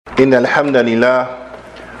إن الحمد لله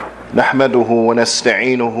نحمده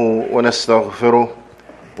ونستعينه ونستغفره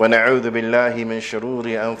ونعوذ بالله من شرور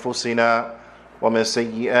أنفسنا ومن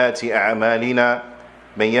سيئات أعمالنا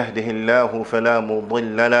من يهده الله فلا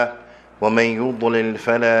مضل له ومن يضلل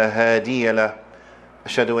فلا هادي له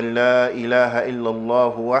أشهد أن لا إله إلا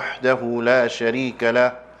الله وحده لا شريك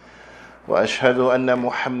له وأشهد أن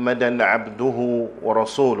محمدا عبده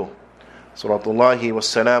ورسوله صلاة الله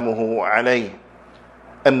وسلامه عليه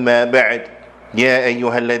أما بعد يا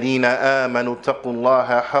أيها الذين آمنوا اتقوا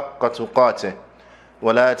الله حق تقاته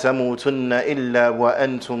ولا تموتن إلا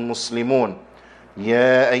وأنتم مسلمون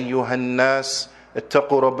يا أيها الناس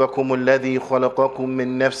اتقوا ربكم الذي خلقكم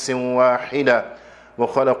من نفس واحدة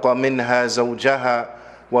وخلق منها زوجها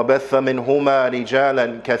وبث منهما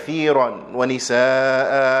رجالا كثيرا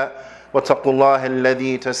ونساء واتقوا الله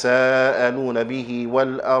الذي تساءلون به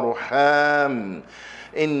والأرحام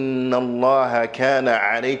إن الله كان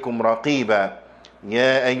عليكم رقيبا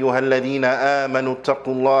يا أيها الذين آمنوا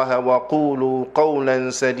اتقوا الله وقولوا قولا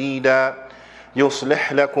سديدا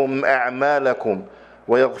يصلح لكم أعمالكم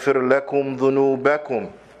ويغفر لكم ذنوبكم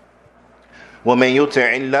ومن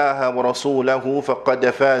يطع الله ورسوله فقد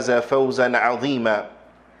فاز فوزا عظيما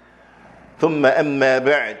ثم أما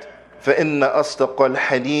بعد فإن أصدق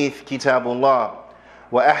الحديث كتاب الله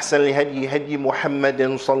وأحسن الهدي هدي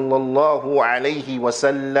محمد صلى الله عليه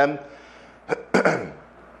وسلم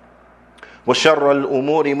وشر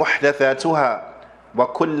الأمور محدثاتها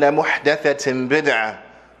وكل محدثة بدعة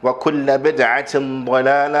وكل بدعة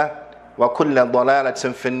ضلالة وكل ضلالة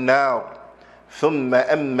في النار ثم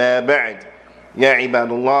أما بعد يا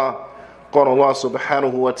عباد الله قال الله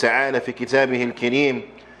سبحانه وتعالى في كتابه الكريم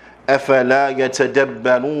أفلا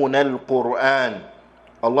يتدبرون القرآن.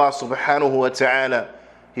 Allah subhanahu wa ta'ala,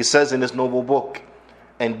 He says in His noble book,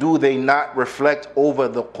 and do they not reflect over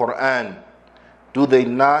the Quran? Do they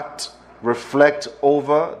not reflect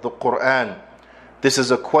over the Quran? This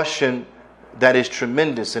is a question that is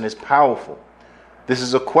tremendous and is powerful. This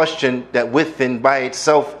is a question that within by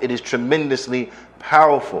itself it is tremendously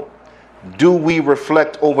powerful. Do we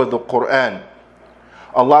reflect over the Quran?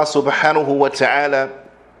 Allah subhanahu wa ta'ala,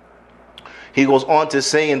 He goes on to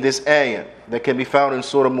say in this ayah that can be found in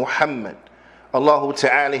Surah Muhammad, Allah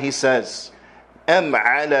Ta'ala, He says, أَمْ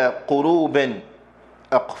عَلَى قُلُوبٍ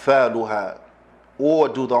أَقْفَالُهَا, or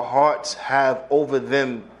do the hearts have over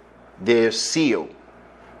them their seal?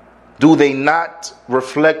 Do they not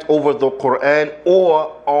reflect over the Quran,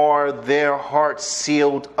 or are their hearts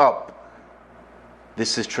sealed up?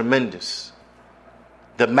 This is tremendous.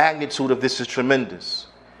 The magnitude of this is tremendous,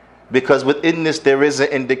 because within this there is an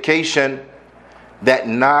indication that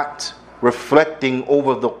not reflecting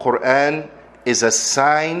over the Quran is a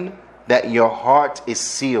sign that your heart is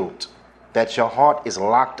sealed, that your heart is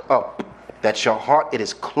locked up, that your heart it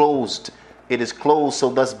is closed. It is closed,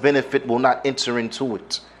 so thus benefit will not enter into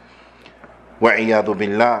it. Wa'iyadu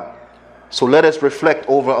billah. So let us reflect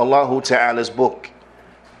over Allah Ta'ala's book.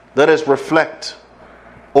 Let us reflect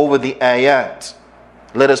over the ayat.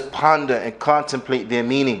 Let us ponder and contemplate their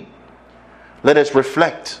meaning. Let us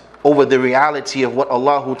reflect over the reality of what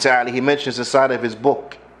Allah Ta'ala He mentions inside of His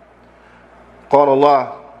book. قال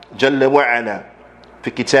الله جل وعلا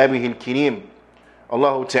في كتابه الكريم.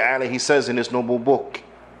 Allah Ta'ala He says in His noble book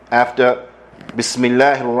after بسم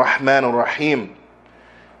الله الرحمن الرحيم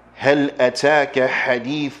هل أتاك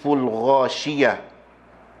حديث الغاشية.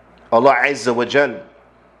 Allah Azza wa Jal,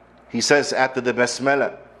 He says after the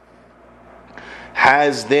Basmala,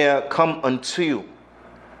 has there come unto you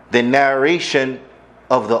the narration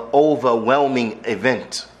of the overwhelming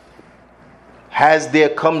event? Has there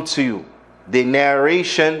come to you the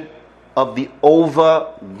narration of the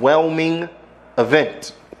overwhelming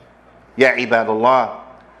event? Ya ibadallah,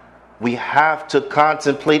 we have to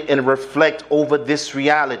contemplate and reflect over this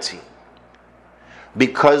reality,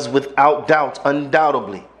 because without doubt,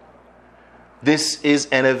 undoubtedly, this is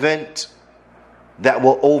an event that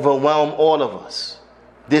will overwhelm all of us.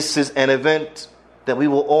 This is an event that we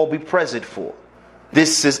will all be present for.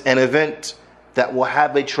 This is an event that will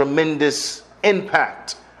have a tremendous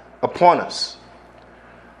impact upon us.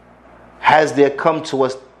 Has there come to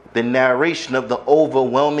us the narration of the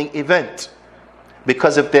overwhelming event?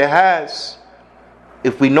 Because if there has,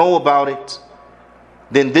 if we know about it,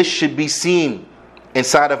 then this should be seen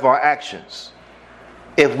inside of our actions.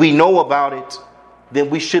 If we know about it,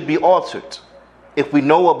 then we should be altered. If we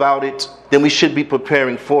know about it, then we should be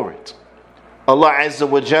preparing for it. Allah Azza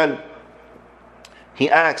wa Jal, He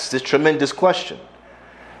asks this tremendous question.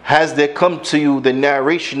 Has there come to you the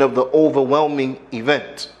narration of the overwhelming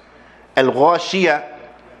event? Al-Ghāshiyah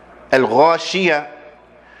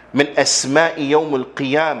min asma'i yawm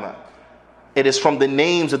al-qiyamah. It is from the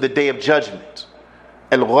names of the day of judgment.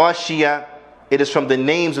 Al-Ghāshiyah, it is from the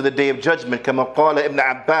names of the day of judgment. Kama qala Ibn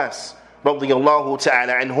Abbas radiyallahu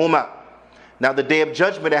ta'ala anhuma. Now the day of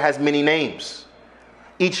judgment, it has many names.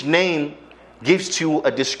 Each name gives to you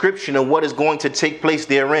a description of what is going to take place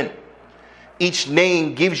therein. Each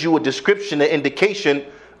name gives you a description, an indication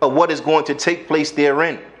of what is going to take place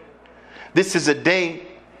therein. This is a day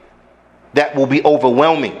that will be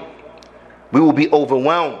overwhelming. We will be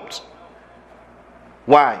overwhelmed.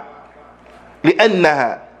 Why?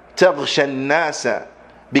 لِأَنَّهَا تَغْشَى النَّاسَ.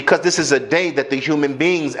 Because this is a day that the human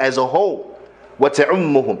beings as a whole,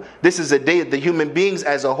 وَتَعُمُّهُمْ, this is a day that the human beings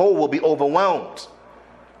as a whole will be overwhelmed.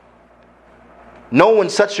 Knowing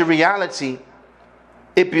such a reality,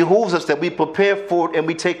 it behooves us that we prepare for it and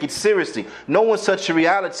we take it seriously. Knowing such a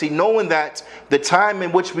reality, knowing that the time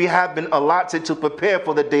in which we have been allotted to prepare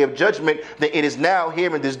for the day of judgment, that it is now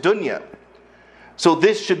here in this dunya. So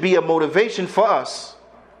this should be a motivation for us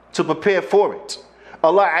to prepare for it.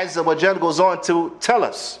 Allah Azza wa Jal goes on to tell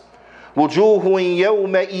us, وُجُوهٌ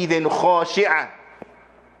يَوْمَئِذٍ خَاشِعَةٌ,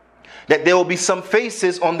 that there will be some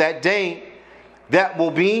faces on that day that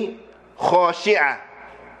will be khashi'ah.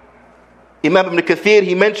 Imam Ibn Kathir,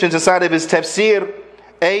 he mentions inside of his Tafseer,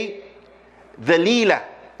 dhalila.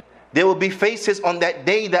 There will be faces on that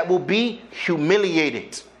day that will be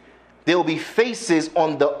humiliated. There will be faces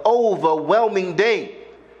on the overwhelming day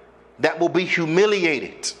that will be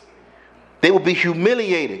humiliated. They will be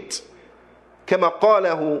humiliated. كما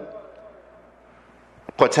قاله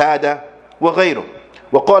قتادة وغيره.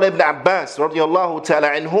 وقال ابن عباس رضي الله تعالى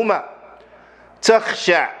عنهما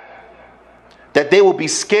تخشع, that they will be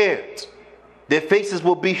scared. Their faces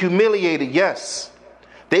will be humiliated, yes.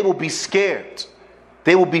 They will be scared.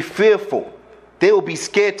 They will be fearful. They will be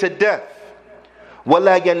scared to death.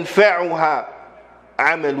 وَلَا يَنْفَعُهَا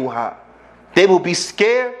عَمَلُهَا. They will be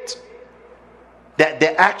scared that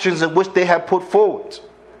the actions in which they have put forward,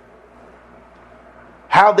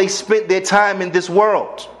 how they spent their time in this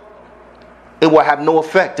world, it will have no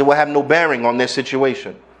effect. It will have no bearing on their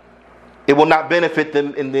situation. It will not benefit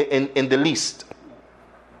them in the least.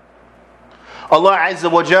 Allah Azza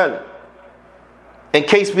wa Jal, in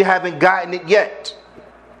case we haven't gotten it yet,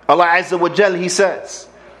 Allah Azza wa Jal, He says,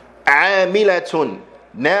 عَامِلَةٌ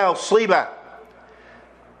نَاصِبَةٌ,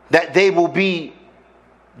 that they will be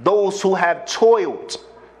those who have toiled.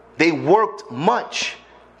 They worked much.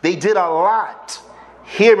 They did a lot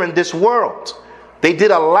here in this world. They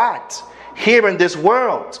did a lot here in this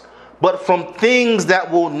world, but from things that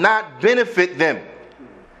will not benefit them.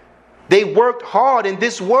 They worked hard in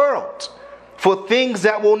this world for things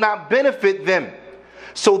that will not benefit them.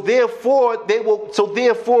 So therefore they will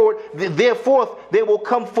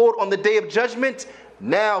come forward on the day of judgment.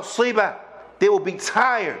 Now sleeba, they will be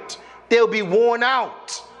tired. They'll be worn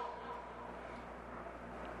out.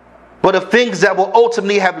 But of things that will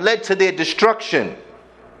ultimately have led to their destruction.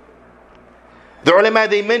 The ulama,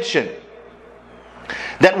 they mention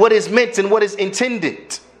that what is meant and what is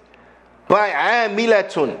intended by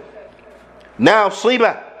عاملة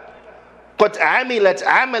ناصبة قد عملت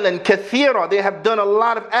عملا كثيرا, they have done a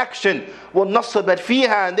lot of action, ونصبت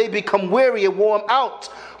فيها, and they become weary and worn out,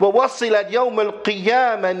 ووصلت يوم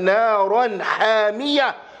القيامة نارا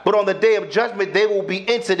حامية, but on the day of judgment they will be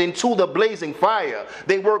entered into the blazing fire.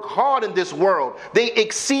 They work hard in this world. They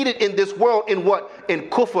exceeded in this world in what? In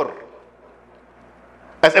kufr.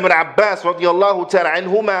 As Ibn Abbas radiyallahu ta'ala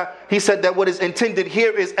anhuma, he said that what is intended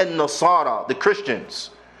here is an-Nasara, the Christians.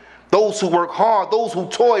 Those who work hard, those who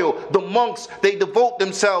toil, the monks, they devote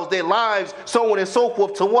themselves, their lives, so on and so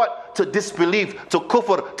forth, to what? To disbelief, to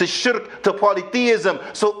kufr, to shirk, to polytheism.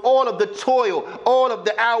 So all of the toil, all of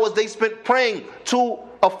the hours they spent praying to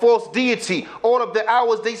a false deity, all of the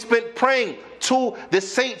hours they spent praying to the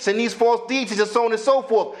saints and these false deities and so on and so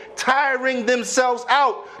forth, tiring themselves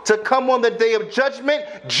out to come on the day of judgment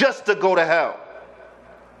just to go to hell.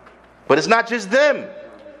 But it's not just them.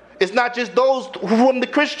 It's not just those from the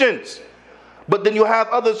Christians. But then you have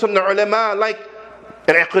others from the ulama like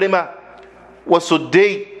Al-Iqrimah wa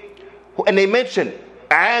Siddiq, and they mention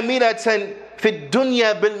عَامِلَةً فِي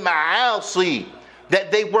الدُّنْيَا بِالْمَعَاصِي, that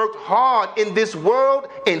they worked hard in this world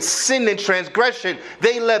in sin and transgression.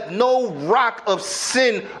 They left no rock of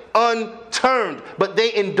sin unturned, but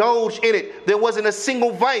they indulged in it. There wasn't a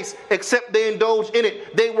single vice except they indulged in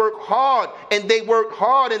it. They worked hard and they worked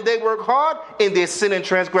hard and they worked hard in their sin and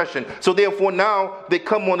transgression. So therefore now they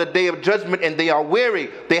come on the day of judgment and they are weary.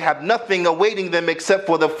 They have nothing awaiting them except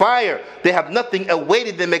for the fire. They have nothing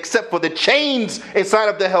awaiting them except for the chains inside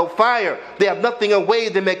of the hellfire. They have nothing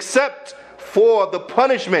awaiting them except for the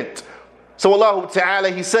punishment. So Allah Ta'ala,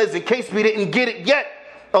 He says, in case we didn't get it yet,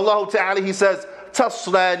 Allah Ta'ala, He says,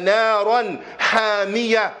 تَصْلَى نَارًا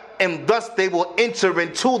حَامِيَةً, and thus they will enter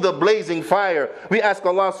into the blazing fire. We ask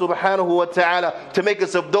Allah subhanahu wa ta'ala to make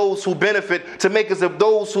us of those who benefit, to make us of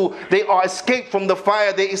those who they are escaped from the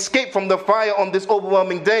fire. They escape from the fire on this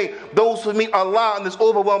overwhelming day. Those who meet Allah on this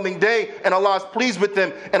overwhelming day, and Allah is pleased with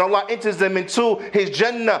them, and Allah enters them into His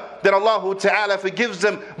Jannah, that Allah ta'ala forgives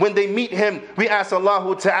them when they meet Him. We ask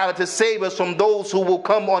Allah ta'ala to save us from those who will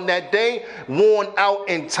come on that day worn out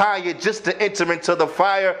and tired just to enter into the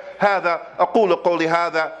fire. هذا أقول قولي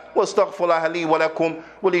هذا واستغفر الله لي ولكم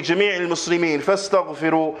ولجميع المسلمين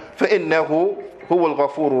فاستغفروا فإنه هو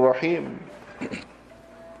الغفور الرحيم.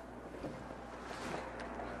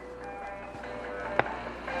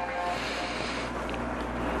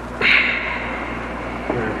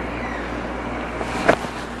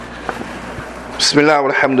 بسم الله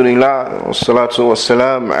والحمد لله والصلاة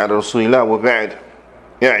والسلام على رسول الله وبعد.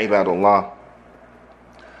 يا عباد الله,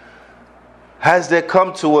 has there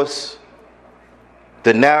come to us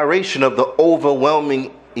the narration of the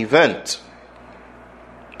overwhelming event,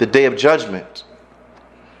 the Day of Judgment?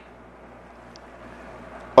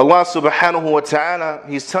 Allah subhanahu wa ta'ala,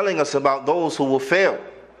 He's telling us about those who will fail,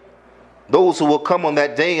 those who will come on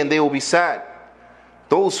that day and they will be sad,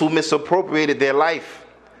 those who misappropriated their life,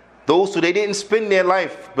 those who they didn't spend their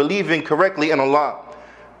life believing correctly in Allah,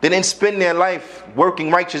 they didn't spend their life working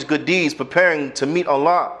righteous good deeds, preparing to meet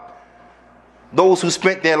Allah. Those who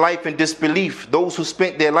spent their life in disbelief, those who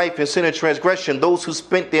spent their life in sin and transgression, those who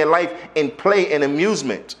spent their life in play and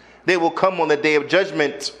amusement, they will come on the Day of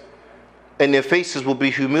Judgment and their faces will be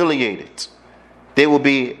humiliated. They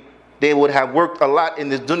would have worked a lot in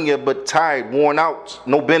this dunya but tired, worn out,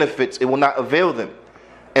 no benefits, it will not avail them.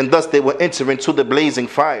 And thus they will enter into the blazing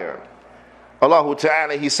fire. Allah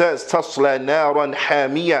Ta'ala, He says, تَصْلَى نَارًا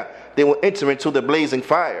حَامِيَةً, they will enter into the blazing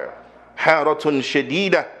fire. حَارَةٌ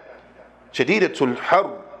شَدِيدَةٌ Shadidatul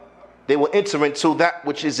Harb, they will enter into that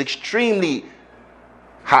which is extremely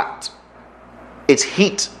hot. Its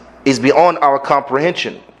heat is beyond our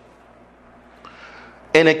comprehension.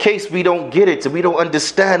 And in case we don't get it, we don't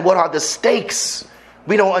understand what are the stakes,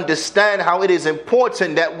 we don't understand how it is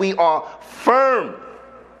important that we are firm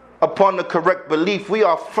upon the correct belief, we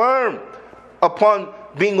are firm upon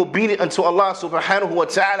being obedient unto Allah subhanahu wa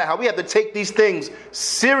ta'ala, how we have to take these things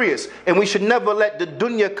serious, and we should never let the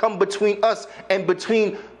dunya come between us and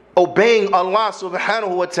between obeying Allah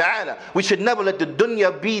subhanahu wa ta'ala. We should never let the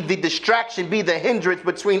dunya be the distraction, be the hindrance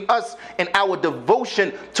between us and our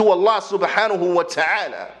devotion to Allah subhanahu wa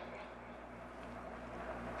ta'ala.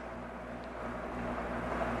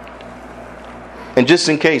 And just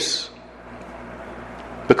in case,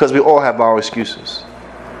 because we all have our excuses,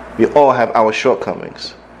 we all have our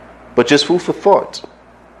shortcomings, but just food for thought.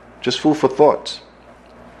 Just food for thought.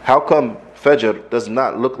 How come Fajr does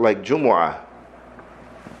not look like Jumu'ah?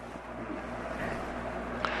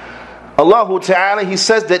 Allah Ta'ala, He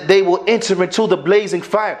says that they will enter into the blazing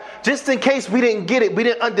fire. Just in case we didn't get it, we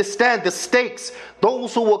didn't understand the stakes.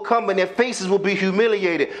 Those who will come and their faces will be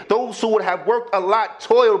humiliated. Those who would have worked a lot,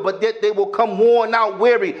 toiled, but yet they will come worn out,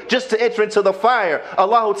 weary, just to enter into the fire.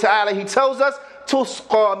 Allah Ta'ala, He tells us,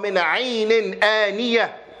 تُسْقَى مِنْ عَيْنٍ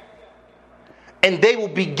آنِيَةٍ, and they will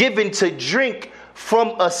be given to drink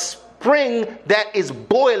from a spring that is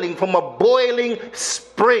boiling, from a boiling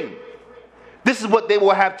spring. This is what they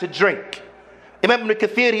will have to drink. Imam Ibn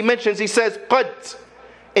Kathir, he mentions, he says, قَدْ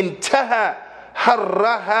انْتَهَى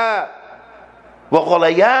حَرَّهَا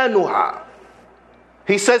وَغَلَيَانُهَا.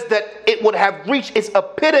 He says that it would have reached its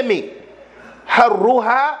epitome.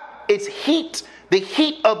 حَرُّهَا, its heat, the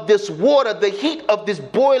heat of this water, the heat of this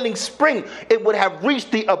boiling spring, it would have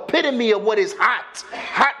reached the epitome of what is hot,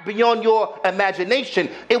 hot beyond your imagination.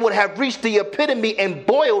 It would have reached the epitome and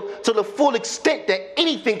boiled to the full extent that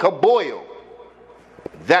anything could boil.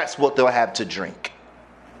 That's what they'll have to drink.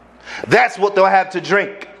 That's what they'll have to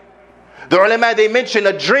drink. The ulama, they mention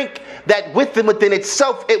a drink that within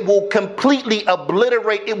itself, it will completely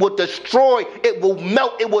obliterate, it will destroy, it will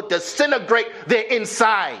melt, it will disintegrate their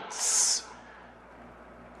insides,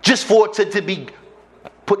 just for it to be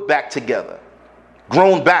put back together,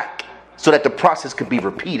 grown back, so that the process could be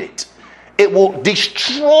repeated. It will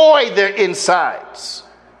destroy their insides,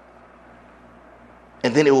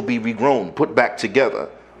 and then it will be regrown, put back together.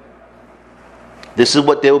 This is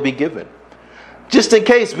what they will be given. Just in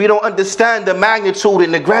case we don't understand the magnitude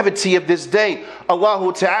and the gravity of this day,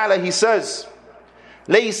 Allah Ta'ala, He says,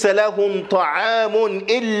 لَيْسَ لَهُمْ طَعَامٌ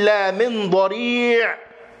إِلَّا مِنْ ضَرِيعٍ.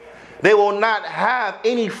 They will not have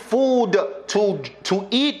any food to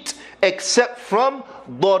eat except from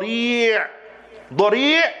ضَرِيعٍ.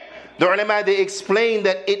 ضَرِيعٍ, The ulama, they explain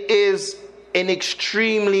that it is an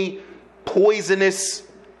extremely poisonous,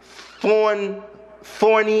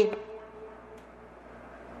 thorny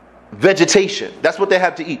vegetation. That's what they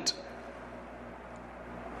have to eat.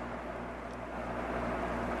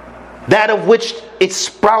 That of which its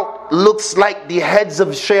sprout looks like the heads of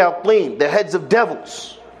shayateen, the heads of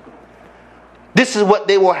devils. This is what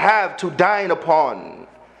they will have to dine upon.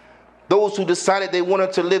 Those who decided they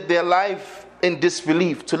wanted to live their life in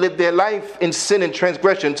disbelief, to live their life in sin and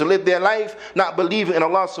transgression, to live their life not believing in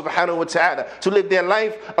Allah subhanahu wa ta'ala, to live their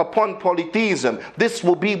life upon polytheism. This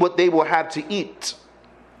will be what they will have to eat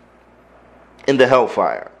in the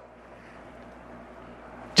hellfire.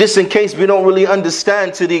 Just in case we don't really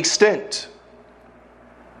understand to the extent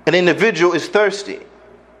an individual is thirsty,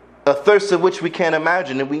 a thirst of which we can't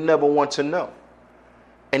imagine and we never want to know.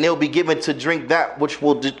 And they'll be given to drink that which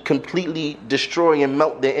will completely destroy and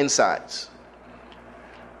melt their insides.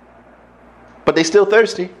 But they're still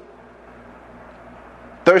thirsty.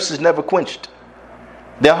 Thirst is never quenched.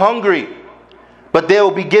 They're hungry, but they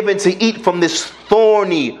will be given to eat from this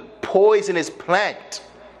thorny, poisonous plant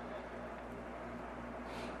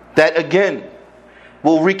that again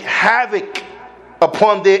will wreak havoc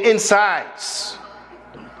upon their insides.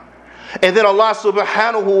 And then Allah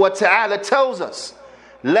subhanahu wa ta'ala tells us,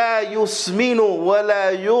 لا يسمن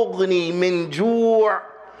ولا يغني من جوع,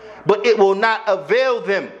 but it will not avail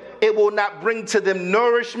them, it will not bring to them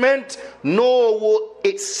nourishment, nor will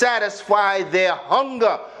it satisfy their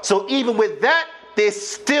hunger. So even with that, they're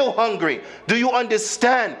still hungry. Do you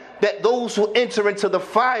understand that those who enter into the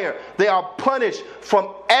fire, they are punished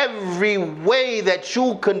from every way that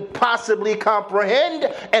you can possibly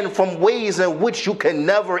comprehend and from ways in which you can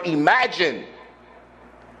never imagine?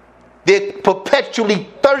 They're perpetually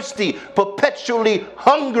thirsty, perpetually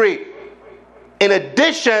hungry, in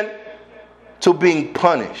addition to being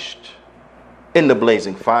punished in the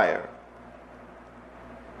blazing fire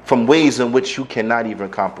from ways in which you cannot even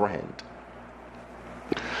comprehend.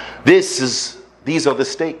 These are the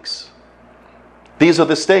stakes. These are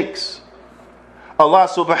the stakes. Allah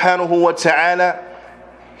subhanahu wa ta'ala,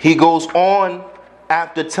 He goes on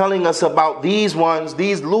after telling us about these ones,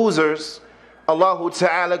 these losers. Allah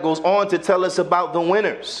ta'ala goes on to tell us about the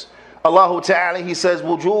winners. Allah ta'ala, He says,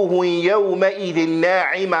 وُجُوهٌ يَوْمَئِذٍ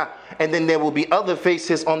نَاعِمَةٌ, and then there will be other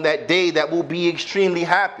faces on that day that will be extremely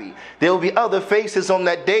happy. There will be other faces on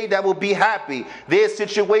that day that will be happy. Their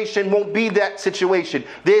situation won't be that situation.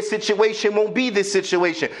 Their situation won't be this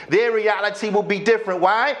situation. Their reality will be different.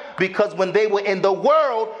 Why? Because when they were in the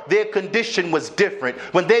world, their condition was different.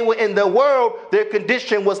 When they were in the world, their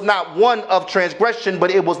condition was not one of transgression, but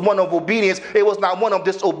it was one of obedience. It was not one of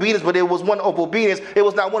disobedience, but it was one of obedience. It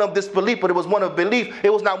was not one of disbelief, but it was one of belief.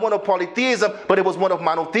 It was not one of polytheism, but it was one of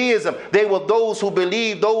monotheism. They were those who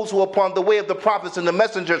believed, those who were upon the way of the prophets and the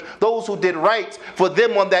messengers, those who did right. For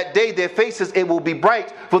them on that day, their faces, it will be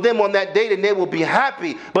bright. For them on that day, then they will be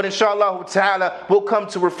happy. But inshallah ta'ala, we'll come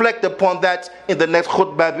to reflect upon that in the next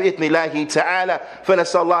khutbah bi'ithnillahi ta'ala.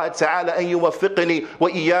 فنسأل الله تعالى أن يوفقني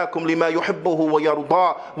وإياكم لما يحبه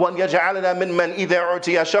ويرضاه وأن يجعلنا ممن إذا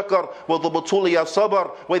أعطي شكر وضبطولي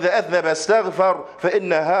صبر وإذا أذنب استغفر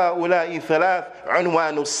فإن هؤلاء ثلاث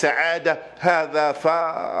عنوان السعادة. هذا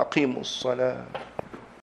فأقيموا الصلاة.